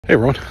Hey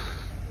everyone.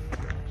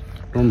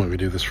 Normally we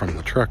do this from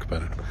the truck,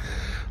 but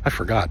I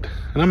forgot.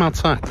 And I'm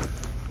outside.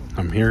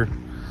 I'm here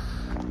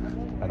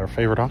at our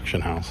favorite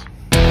auction house.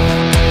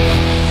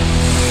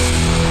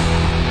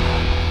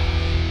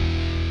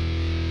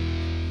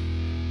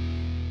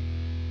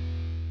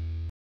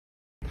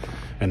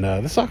 And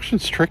this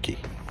auction's tricky.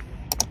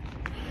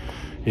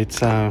 It's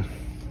got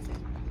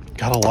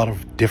a lot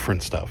of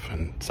different stuff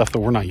and stuff that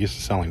we're not used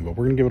to selling, but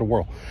we're gonna give it a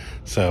whirl.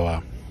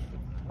 So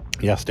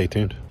yeah, stay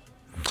tuned.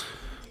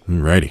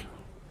 Alrighty,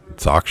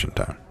 it's auction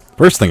time.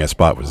 First thing I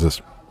spot was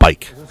this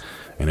bike,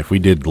 and if we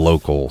did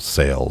local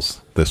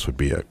sales, this would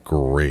be a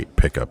great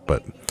pickup,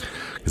 but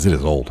because it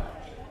is old,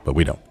 but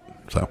we don't.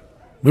 So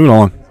moving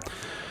along,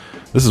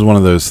 this is one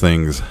of those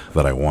things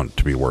that I want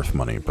to be worth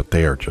money, but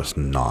they are just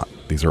not.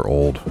 These are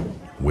old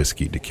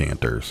whiskey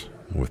decanters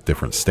with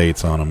different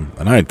states on them,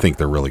 and I think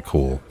they're really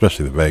cool,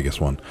 especially the Vegas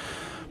one,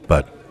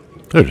 but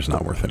they're just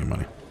not worth any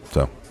money.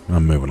 So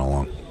I'm moving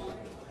along.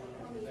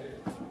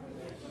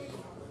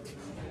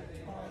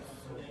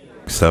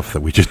 Stuff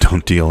that we just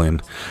don't deal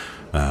in.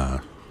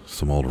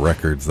 Some old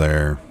records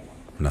there,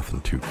 nothing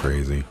too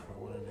crazy.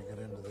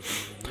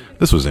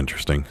 This was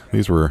interesting.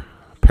 These were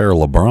a pair of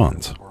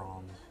LeBrons.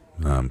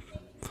 I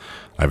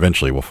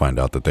eventually will find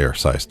out that they are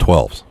size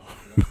 12s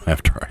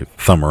after I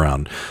thumb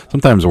around.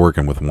 Sometimes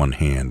working with one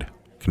hand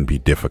can be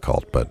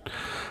difficult, but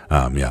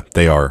yeah,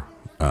 they are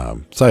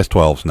size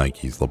 12s,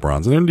 Nikes,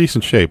 LeBrons, and they're in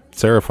decent shape.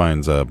 Sarah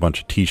finds a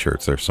bunch of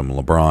t-shirts. There's some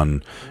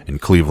LeBron and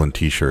Cleveland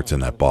t-shirts in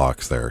that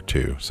box there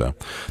too, so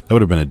that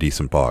would have been a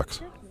decent box.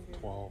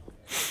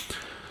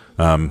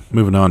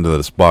 Moving on to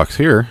this box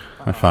here,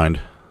 I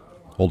find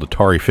old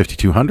Atari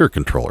 5200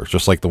 controllers,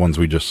 just like the ones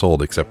we just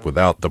sold, except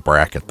without the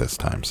bracket this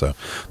time. So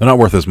they're not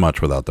worth as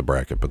much without the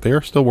bracket, but they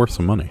are still worth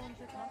some money.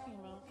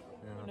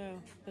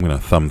 I'm going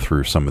to thumb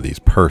through some of these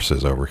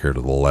purses over here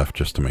to the left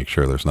just to make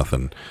sure there's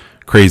nothing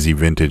crazy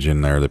vintage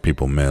in there that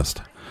people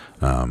missed,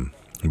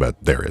 but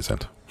there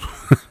isn't.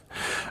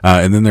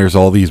 And then there's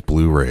all these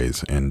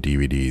Blu-rays and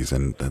DVDs,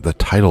 and the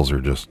titles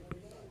are just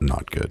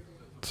not good,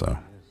 so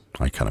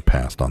I kind of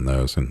passed on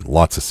those, and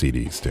lots of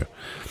CDs too.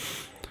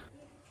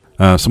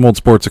 Some old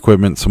sports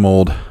equipment, some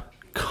old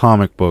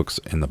comic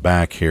books in the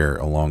back here,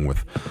 along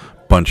with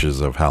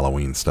bunches of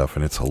Halloween stuff,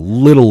 and it's a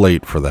little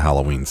late for the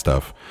Halloween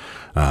stuff,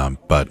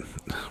 but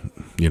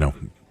you know,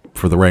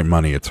 for the right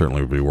money, it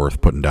certainly would be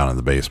worth putting down in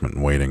the basement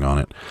and waiting on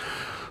it.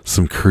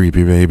 Some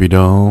creepy baby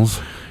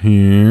dolls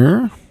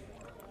here,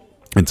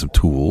 and some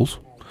tools.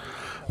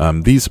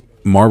 These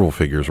Marvel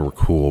figures were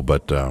cool,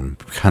 but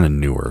kind of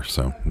newer,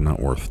 so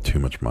not worth too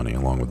much money,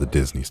 along with the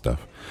Disney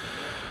stuff.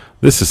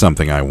 This is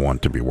something I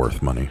want to be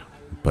worth money,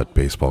 but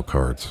baseball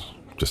cards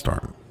just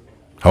aren't.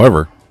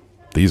 However,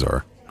 these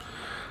are.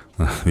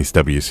 These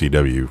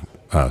WCW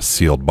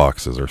sealed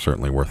boxes are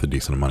certainly worth a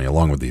decent amount of money,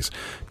 along with these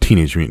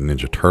Teenage Mutant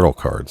Ninja Turtle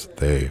cards.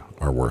 They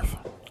are worth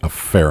a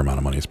fair amount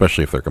of money,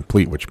 especially if they're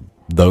complete, which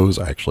those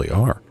actually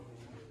are.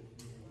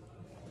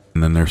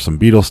 And then there's some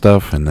Beatle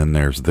stuff, and then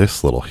there's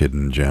this little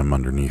hidden gem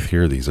underneath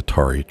here, these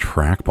Atari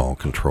trackball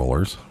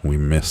controllers. We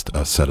missed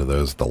a set of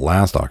those at the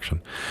last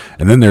auction.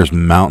 And then there's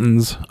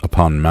mountains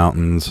upon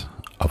mountains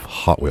of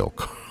Hot Wheel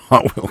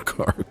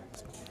cards.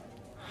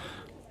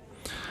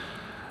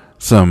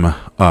 Some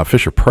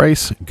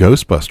Fisher-Price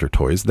Ghostbuster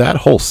toys. That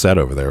whole set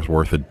over there is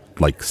worth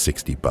like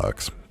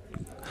 $60.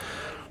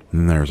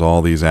 And there's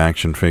all these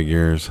action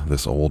figures.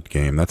 This old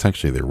game. That's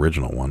actually the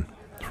original one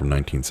from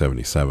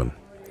 1977.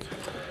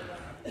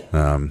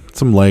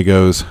 Some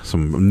Legos,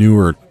 some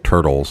newer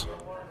Turtles,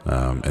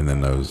 and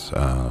then those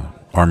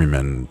Army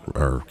Men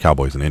or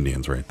Cowboys and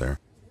Indians right there.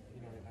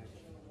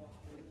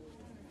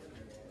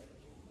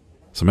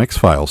 Some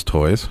X-Files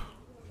toys.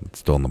 It's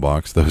still in the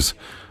box. Those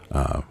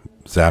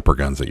Zapper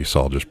guns that you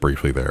saw just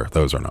briefly there,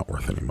 those are not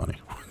worth any money.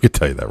 I can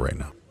tell you that right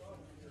now.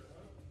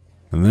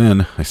 And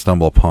then I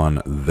stumble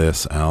upon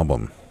this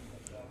album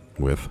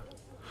with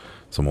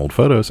some old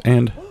photos,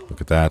 and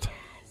look at that,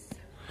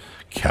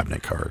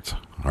 cabinet cards,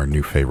 our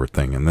new favorite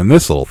thing. And then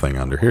this little thing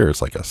under here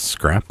is like a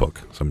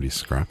scrapbook, somebody's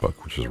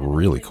scrapbook, which is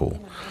really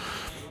cool.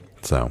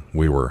 So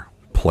we were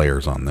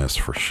players on this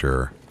for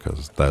sure,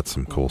 because that's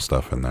some cool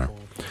stuff in there.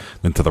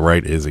 Then to the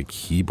right is a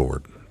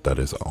keyboard that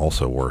is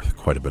also worth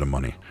quite a bit of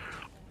money.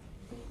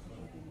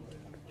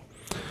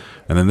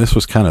 And then this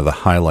was kind of the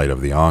highlight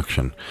of the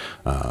auction,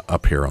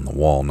 up here on the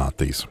wall, not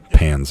these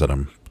pans that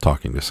I'm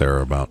talking to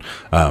Sarah about,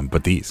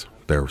 but these.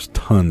 There was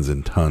tons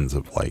and tons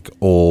of like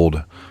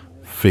old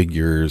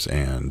figures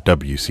and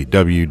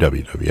WCW,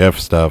 WWF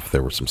stuff.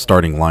 There was some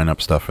starting lineup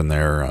stuff in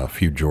there, a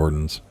few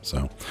Jordans.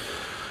 So,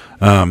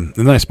 and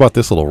then I spot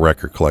this little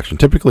record collection.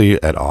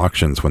 Typically at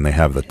auctions, when they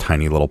have the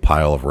tiny little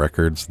pile of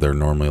records, they're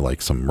normally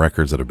like some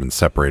records that have been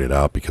separated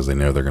out because they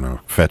know they're going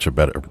to fetch a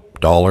better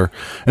dollar.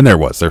 And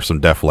there's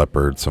some Def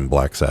Leppard, some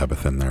Black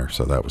Sabbath in there,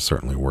 so that was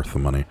certainly worth the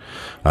money.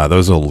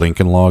 Those little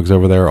Lincoln logs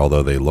over there,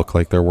 although they look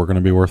like they're going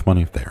to be worth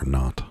money, they are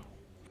not.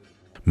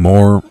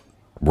 More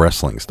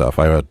wrestling stuff.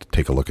 I had to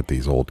take a look at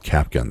these old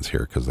cap guns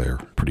here because they're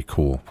pretty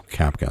cool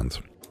cap guns.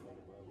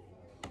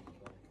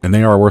 And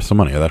they are worth some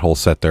money. That whole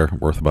set there,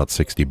 worth about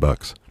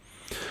 $60.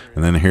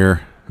 And then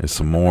here is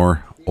some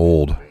more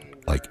old,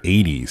 like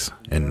 80s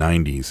and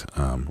 90s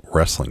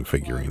wrestling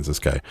figurines. This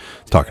guy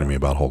is talking to me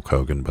about Hulk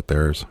Hogan, but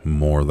there's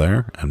more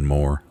there and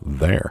more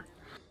there.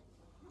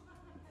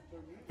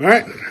 All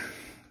right,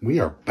 we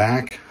are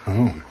back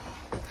home.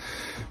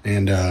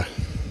 And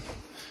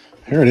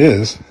here it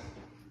is.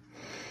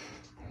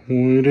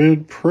 We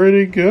did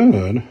pretty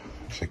good.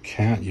 There's a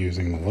cat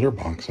using the litter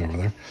box over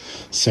there.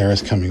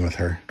 Sarah's coming with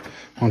her.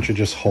 Why don't you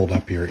just hold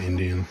up your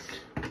Indian?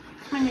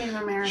 My Native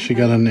American. She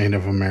got a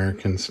Native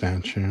American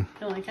statue.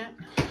 You like it?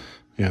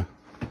 Yeah.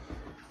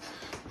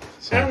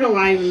 So, I don't know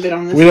why I even bid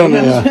on this. we don't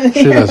know. Yeah,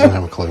 she doesn't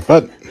have a clue,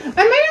 but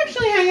I might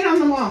actually hang it on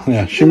the wall.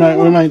 yeah, she might.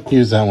 We might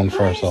use that one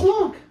for ourselves.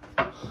 Look.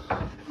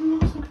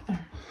 Look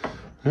there.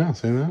 Yeah,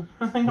 see that?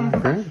 I think I'm.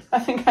 Great. I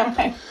think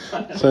I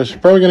might. So she's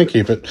probably gonna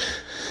keep it.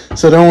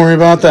 So don't worry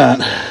about that.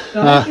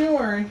 Don't you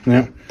worry.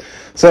 Yeah.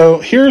 So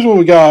here's what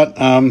we got.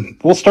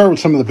 We'll start with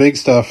some of the big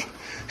stuff.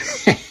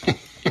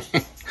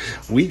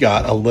 We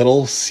got a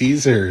Little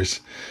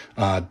Caesars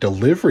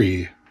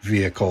delivery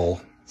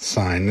vehicle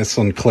sign. This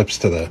one clips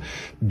to the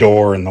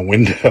door and the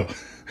window.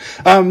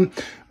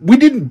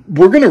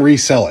 We're going to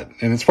resell it,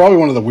 and it's probably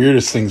one of the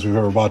weirdest things we've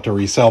ever bought to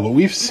resell, but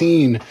we've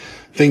seen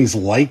things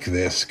like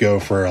this go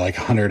for like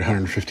 $100,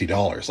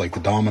 $150, like the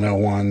domino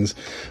ones,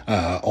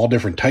 all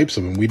different types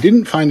of them. We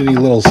didn't find any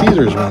Little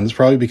Caesars ones,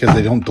 probably because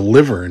they don't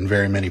deliver in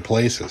very many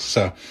places.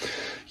 So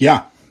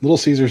yeah, Little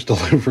Caesars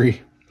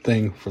delivery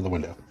thing for the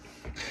window.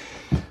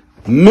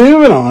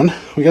 Moving on,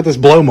 we got this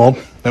blow mold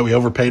that we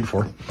overpaid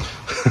for.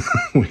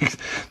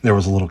 There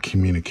was a little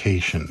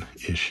communication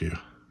issue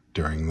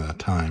during that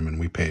time, and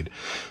we paid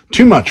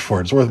too much for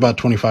it. It's worth about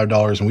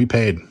 $25, and we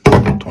paid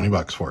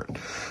 $20 for it.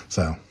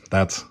 So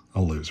that's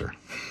a loser.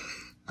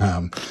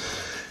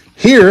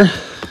 Here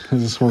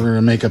is where we're going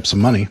to make up some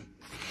money.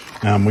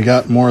 We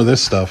got more of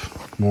this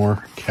stuff,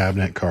 more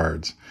cabinet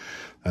cards.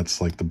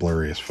 That's like the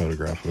blurriest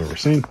photograph I've ever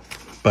seen.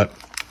 But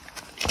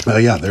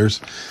yeah,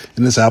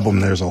 in this album,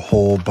 there's a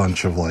whole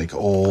bunch of like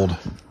old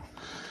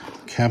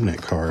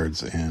cabinet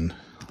cards and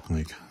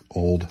like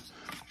old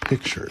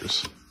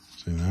pictures.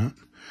 See that?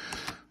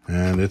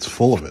 And it's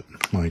full of it,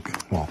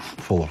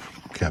 full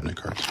of cabinet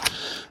cards.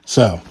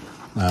 So,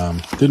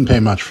 didn't pay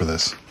much for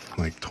this,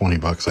 like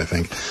 $20, I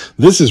think.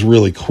 This is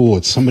really cool.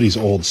 It's somebody's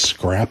old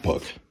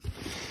scrapbook.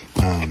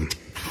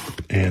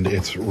 And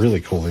it's really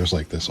cool. There's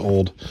like this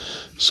old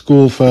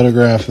school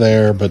photograph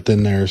there, but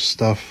then there's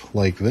stuff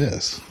like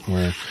this,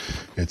 where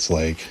it's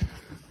like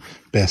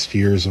best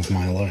years of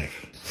my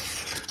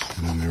life.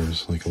 And then there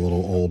was like a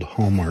little old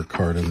Hallmark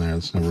card in there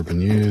that's never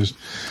been used.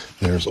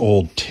 There's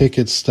old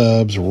ticket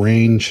stubs,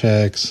 rain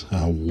checks,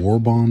 war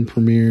bond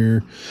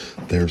premiere.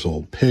 There's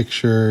old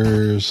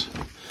pictures.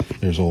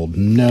 There's old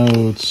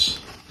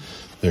notes.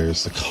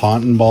 There's the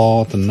cotton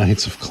ball at the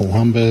Knights of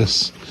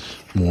Columbus.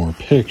 More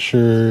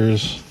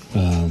pictures.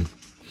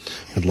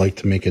 I'd like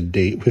to make a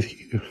date with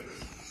you.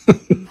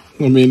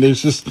 I mean,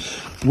 there's just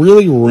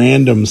really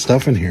random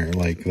stuff in here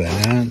like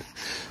that.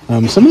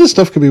 Some of this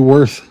stuff could be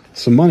worth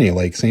some money,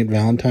 like St.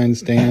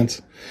 Valentine's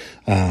Dance.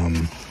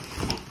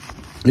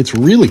 It's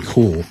really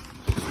cool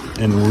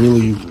and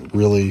really,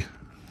 really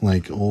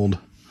like old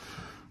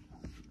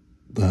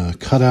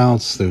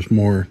cutouts. There's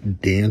more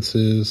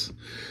dances.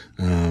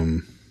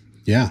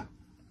 Yeah,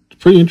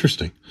 it's pretty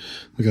interesting.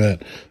 Look at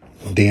that.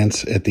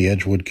 Dance at the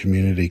Edgewood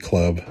Community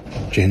Club,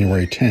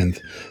 January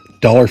 10th.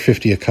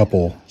 $1.50 a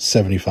couple,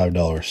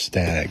 $75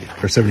 stag,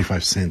 or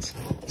 75 cents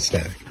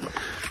stag.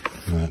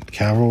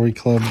 Cavalry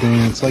Club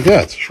dance, like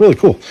that. It's really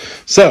cool.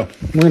 So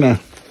we're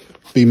gonna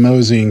be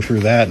moseying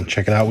through that and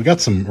check it out. We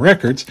got some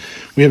records.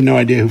 We have no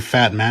idea who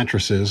Fat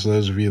Mattress is.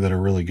 Those of you that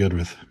are really good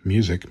with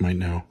music might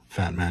know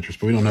Fat Mattress,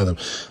 but we don't know them.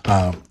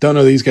 Don't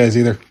know these guys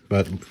either,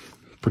 but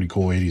pretty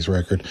cool 80s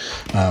record.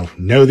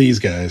 Know these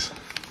guys.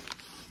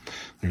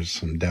 There's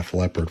some Def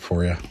Leppard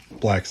for you.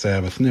 Black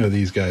Sabbath, know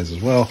these guys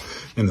as well.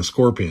 And the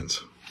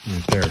Scorpions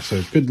right there.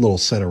 So good little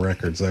set of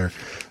records there.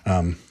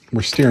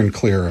 We're steering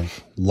clear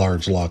of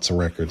large lots of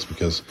records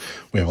because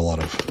we have a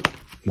lot of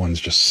ones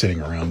just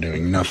sitting around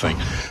doing nothing.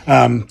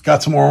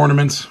 Got some more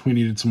ornaments. We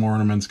needed some more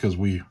ornaments because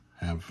we're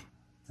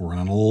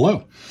running a little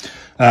low.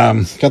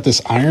 Got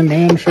this Iron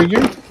Man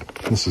figure.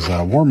 This is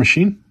a War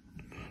Machine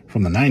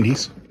from the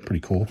 90s.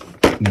 Pretty cool.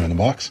 New in the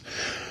box.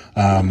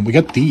 We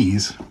got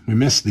these. We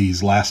missed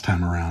these last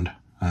time around.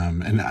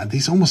 And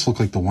these almost look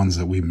like the ones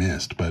that we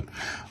missed, but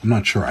I'm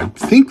not sure. I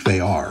think they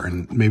are,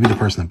 and maybe the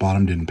person that bought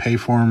them didn't pay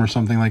for them or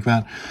something like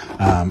that.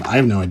 I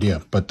have no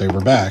idea, but they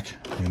were back,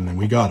 and then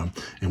we got them,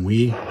 and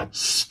we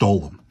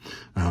stole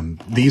them.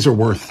 These are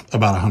worth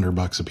about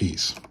 $100 a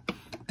piece,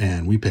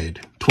 and we paid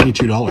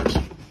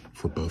 $22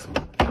 for both of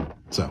them.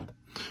 So,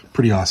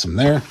 pretty awesome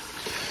there.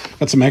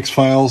 Got some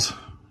X-Files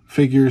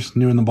figures,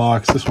 new in the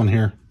box. This one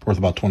here, worth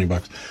about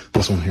 $20.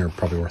 This one here,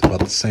 probably worth about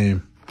the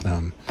same.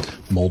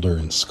 Mulder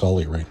and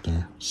Scully right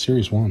there.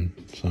 Series 1,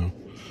 so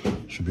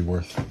should be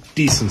worth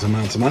decent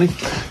amounts of money.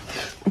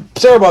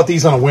 Sarah bought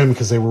these on a whim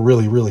because they were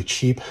really, really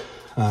cheap.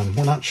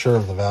 We're not sure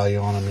of the value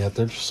on them yet.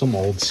 They're just some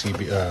old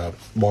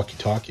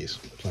walkie-talkies,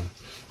 so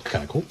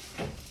kind of cool.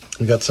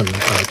 We got some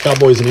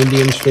Cowboys and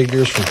Indians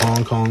figures from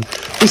Hong Kong.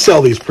 We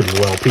sell these pretty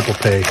well. People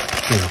pay,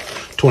 you know,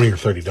 $20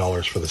 or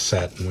 $30 for the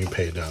set, and we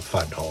paid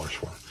 $5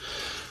 for them.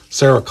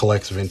 Sarah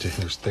collects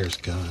vintage. There's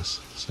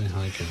Gus. Say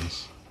hi,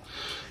 Gus.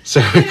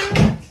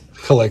 Sarah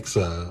collects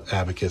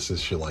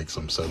abacuses. She likes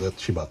them, so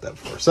she bought that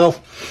for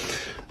herself.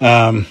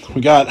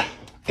 We got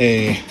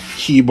a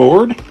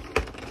keyboard,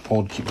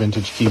 old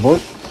vintage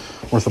keyboard,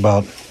 worth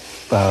about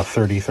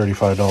 $30,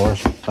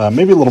 $35.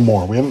 Maybe a little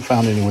more. We haven't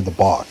found any with the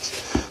box,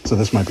 so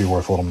this might be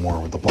worth a little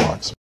more with the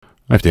box.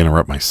 I have to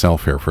interrupt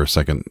myself here for a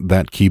second.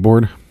 That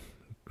keyboard,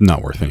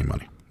 not worth any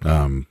money.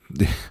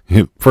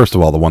 First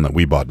of all, the one that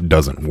we bought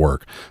doesn't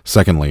work.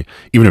 Secondly,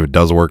 even if it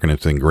does work and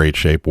it's in great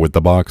shape with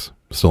the box,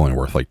 still only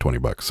worth like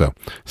 $20. So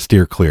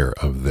steer clear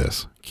of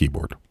this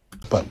keyboard.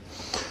 But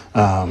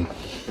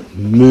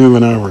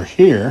moving over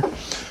here,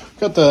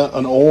 got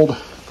an old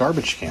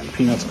garbage can,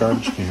 Peanuts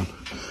garbage can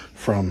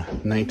from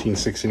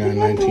 1969,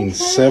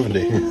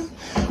 1970.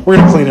 We're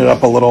going to clean it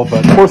up a little,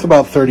 but worth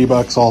about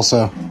 $30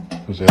 also.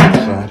 There's the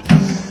other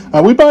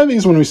side. We buy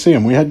these when we see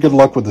them. We had good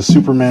luck with the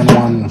Superman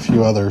one and a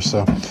few others.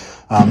 So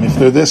if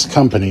they're this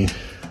company,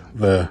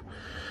 the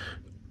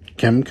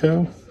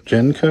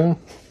Genco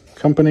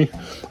company,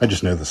 I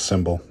just know the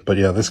symbol. But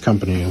yeah, this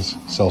company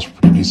sells for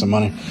pretty decent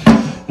money.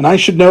 And I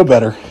should know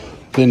better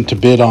than to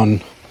bid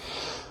on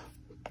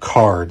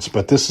cards,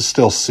 but this is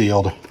still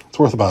sealed. It's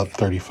worth about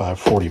 $35,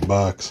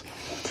 $40.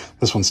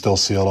 This one's still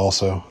sealed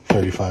also,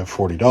 $35,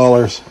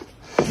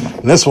 $40.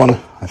 And this one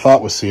I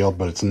thought was sealed,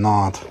 but it's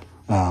not.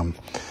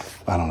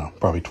 I don't know,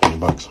 probably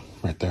 $20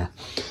 right there.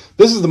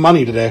 This is the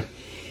money today.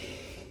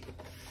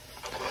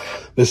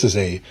 This is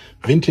a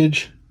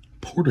vintage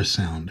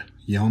Portasound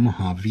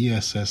Yamaha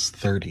VSS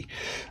 30.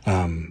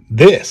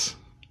 This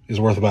is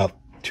worth about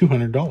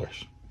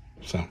 $200.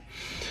 So,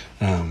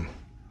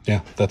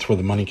 yeah, that's where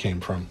the money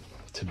came from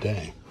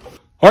today.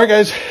 All right,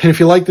 guys, if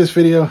you like this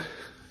video,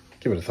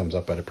 give it a thumbs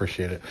up. I'd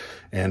appreciate it.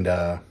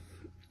 And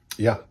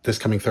yeah, this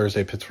coming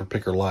Thursday, Pittsburgh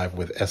Picker Live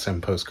with SM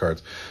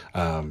Postcards.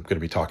 Going to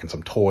be talking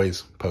some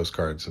toys,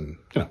 postcards, and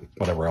you know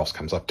whatever else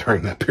comes up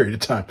during that period of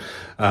time.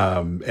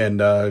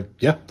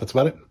 Yeah, that's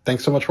about it.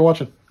 Thanks so much for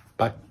watching.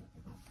 Bye.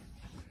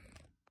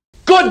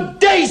 Good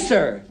day,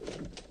 sir.